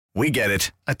We get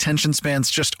it. Attention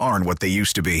spans just aren't what they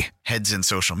used to be. Heads in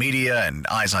social media and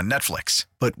eyes on Netflix.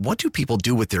 But what do people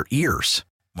do with their ears?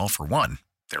 Well, for one,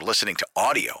 they're listening to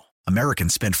audio.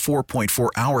 Americans spend 4.4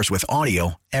 hours with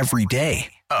audio every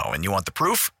day. Oh, and you want the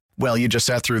proof? Well, you just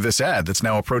sat through this ad that's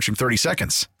now approaching 30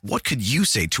 seconds. What could you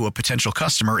say to a potential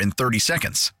customer in 30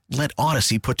 seconds? Let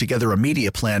Odyssey put together a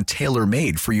media plan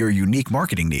tailor-made for your unique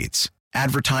marketing needs.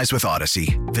 Advertise with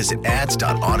Odyssey. Visit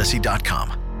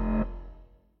ads.odyssey.com.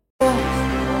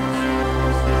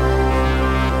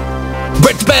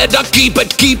 Bret better keep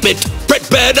it. Bret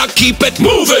better keep it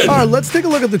moving. All right, let's take a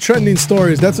look at the trending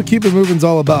stories. That's what Keep It Moving's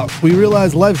all about. We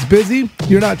realize life's busy.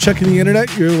 You're not checking the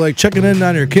internet. You're like checking in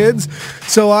on your kids.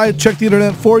 So I check the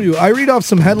internet for you. I read off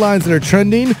some headlines that are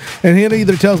trending, and Hannah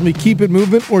either tells me keep it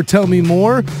moving or tell me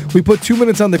more. We put 2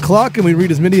 minutes on the clock, and we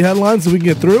read as many headlines as we can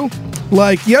get through.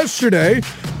 Like yesterday,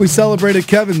 we celebrated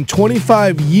Kevin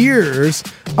 25 years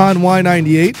on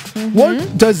Y98. Mm-hmm.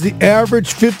 What does the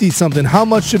average 50-something, how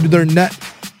much should their net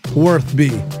worth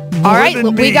be? All right,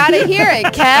 we got to hear it,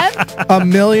 Kev.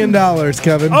 $1 million,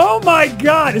 Kevin. Oh, my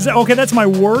God. Is that okay? That's my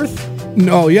worth?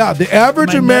 No, yeah. The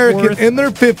average American in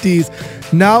their 50s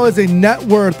now has a net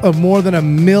worth of more than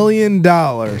 $1 million.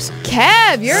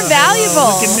 Kev, you're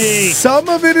valuable. Look at me. Some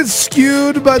of it is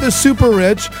skewed by the super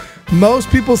rich. Most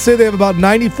people say they have about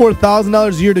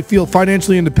 $94,000 a year to feel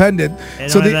financially independent.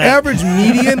 So the average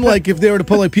median, like if they were to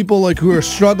put like people like who are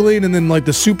struggling and then like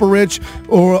the super rich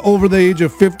or over the age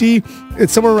of 50,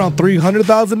 it's somewhere around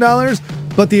 $300,000.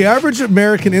 But the average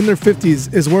American in their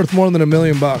 50s is worth more than $1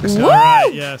 million. All right,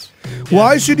 yes.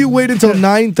 Why should you wait until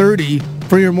 9:30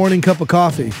 for your morning cup of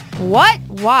coffee? What?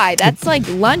 Why? That's like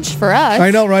lunch for us.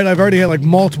 I know, right? I've already had like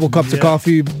multiple cups of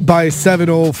coffee by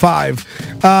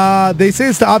 7:05. They say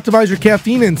it's to optimize your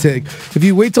caffeine intake. If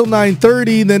you wait till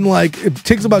 9:30, then like it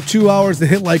takes about 2 hours to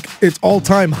hit like its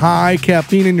all-time high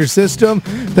caffeine in your system.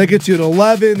 That gets you at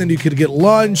 11, then you could get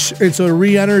lunch, and so it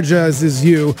re-energizes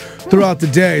you throughout the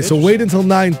day. So wait until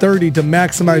 9:30 to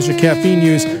maximize your caffeine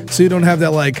use so you don't have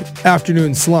that like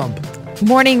afternoon slump.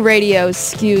 Morning radio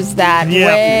skews that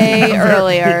way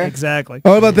earlier. Exactly.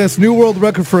 How about this? New world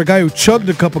record for a guy who chugged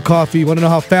a cup of coffee. You want to know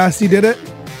how fast he did it?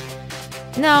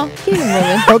 No, keep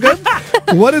it moving.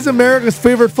 Okay. What is America's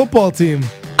favorite football team?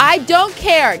 I don't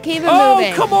care. Keep it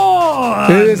moving. Oh, come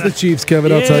on. It is the Chiefs,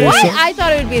 Kevin. I'll tell you. What? I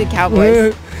thought it would be the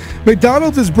Cowboys.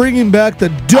 McDonald's is bringing back the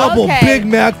double Big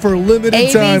Mac for a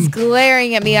limited time. AB's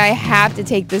glaring at me. I have to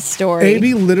take this story.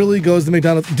 AB literally goes to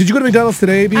McDonald's. Did you go to McDonald's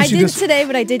today, AB? I didn't today,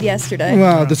 but I did yesterday.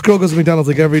 Wow, this girl goes to McDonald's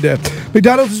like every day.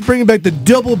 McDonald's is bringing back the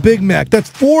double Big Mac. That's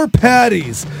 4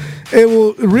 patties. It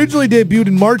will originally debuted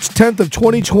in March 10th of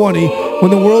 2020 when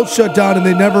the world shut down and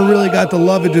they never really got the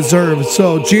love it deserved.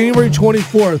 So January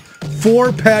 24th,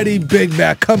 4-patty Big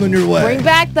Mac coming your way. Bring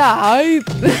back the hype.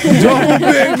 Double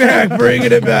Big Mac,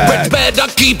 bringing it back. Bret better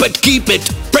keep it.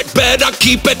 Bret better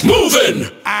keep it moving.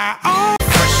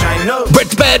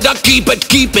 Bret better keep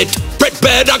it. Bret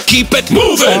better keep it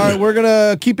moving. All right, we're going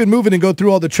to keep it moving and go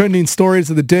through all the trending stories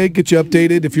of the day, get you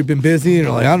updated. If you've been busy and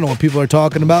you're like, I don't know what people are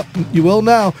talking about, you will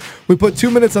now. We put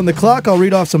 2 minutes on the clock. I'll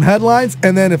read off some headlines,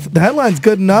 and then if the headline's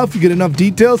good enough, you get enough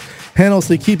details, Hannah will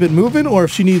say keep it moving, or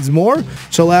if she needs more,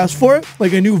 she'll ask for it.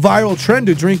 Like a new viral trend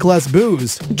to drink less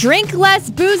booze. Drink less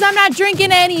booze? I'm not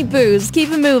drinking any booze.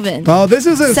 Keep it moving. Oh, this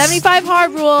is a 75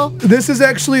 hard rule. This is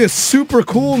actually a super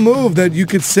cool move that you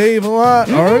could save a lot.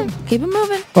 Mm-hmm. All right. Keep it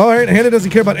moving. All right. Hannah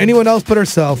doesn't care about anyone else but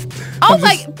herself. Oh,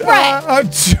 my, Bret. I'm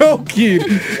joking.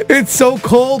 It's so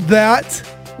cold that...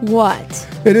 What?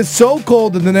 It is so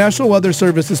cold that the National Weather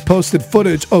Service has posted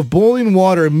footage of boiling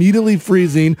water immediately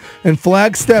freezing in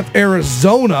Flagstaff,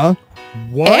 Arizona.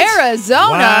 What?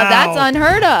 Arizona? Wow. That's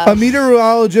unheard of. A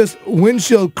meteorologist's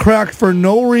windshield cracked for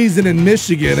no reason in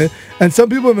Michigan, and some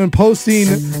people have been posting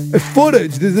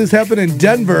footage. This happened in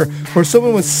Denver, where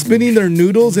someone was spinning their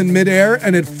noodles in midair,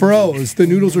 and it froze. The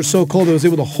noodles were so cold it was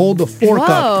able to hold the fork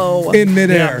up in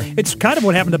midair. Yeah. It's kind of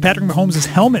what happened to Patrick Mahomes'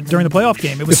 helmet during the playoff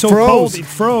game. It was cold, it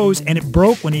froze, and it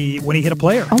broke when he hit a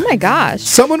player. Oh, my gosh.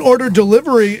 Someone ordered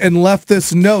delivery and left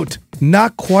this note.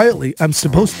 Not quietly. I'm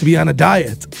supposed to be on a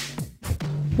diet.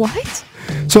 What?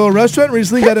 So a restaurant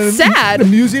recently got an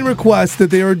amusing request that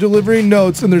they were delivering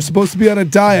notes and they're supposed to be on a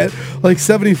diet like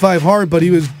 75 hard, but he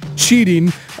was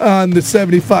cheating on the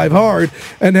 75 hard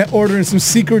and ordering some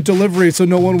secret delivery so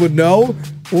no one would know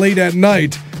late at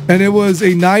night. And it was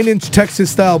a 9-inch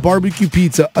Texas-style barbecue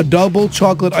pizza, a double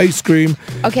chocolate ice cream.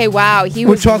 Okay, wow. He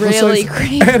was really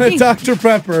crazy. And a Dr.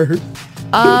 Pepper.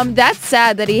 That's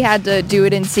sad that he had to do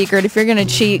it in secret. If you're going to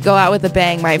cheat, go out with a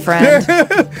bang, my friend.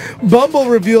 Bumble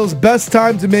reveals best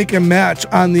time to make a match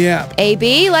on the app.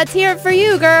 AB, let's hear it for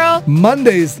you, girl.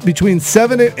 Mondays between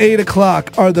 7 and 8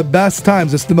 o'clock are the best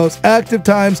times. It's the most active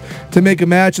times to make a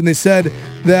match, and they said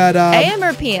that... AM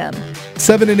or PM?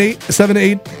 7 to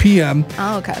 8 p.m.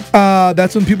 Oh, okay.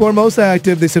 That's when people are most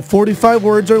active. They said 45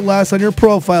 words or less on your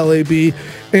profile, AB,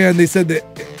 and they said that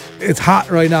it's hot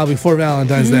right now before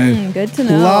Valentine's Day. Good to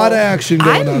know. A lot of action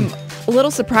going on. I'm a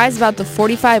little surprised about the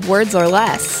 45 words or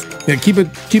less. Yeah, keep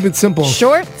it simple.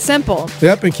 Short, simple.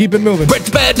 Yep, and keep it moving.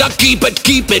 Bret better keep it.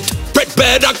 Bret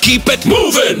better keep it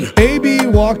moving. AB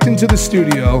walked into the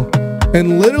studio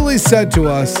and literally said to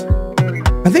us,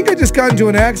 I think I just got into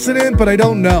an accident, but I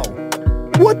don't know.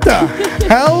 What the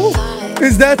hell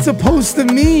is that supposed to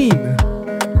mean?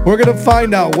 We're going to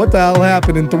find out what the hell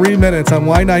happened in 3 minutes on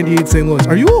Y98 St. Louis.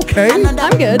 Are you okay?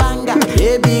 I'm good.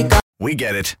 We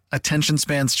get it. Attention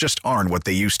spans just aren't what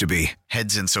they used to be.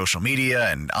 Heads in social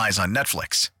media and eyes on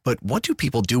Netflix. But what do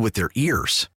people do with their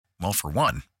ears? Well, for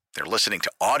one, they're listening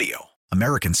to audio.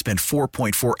 Americans spend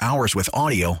 4.4 hours with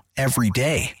audio every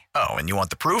day. Oh, and you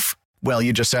want the proof? Well,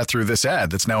 you just sat through this ad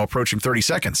that's now approaching 30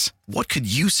 seconds. What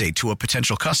could you say to a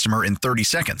potential customer in 30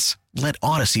 seconds? Let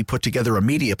Odyssey put together a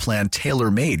media plan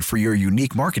tailor-made for your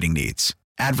unique marketing needs.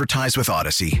 Advertise with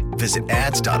Odyssey. Visit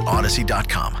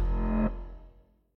ads.odyssey.com.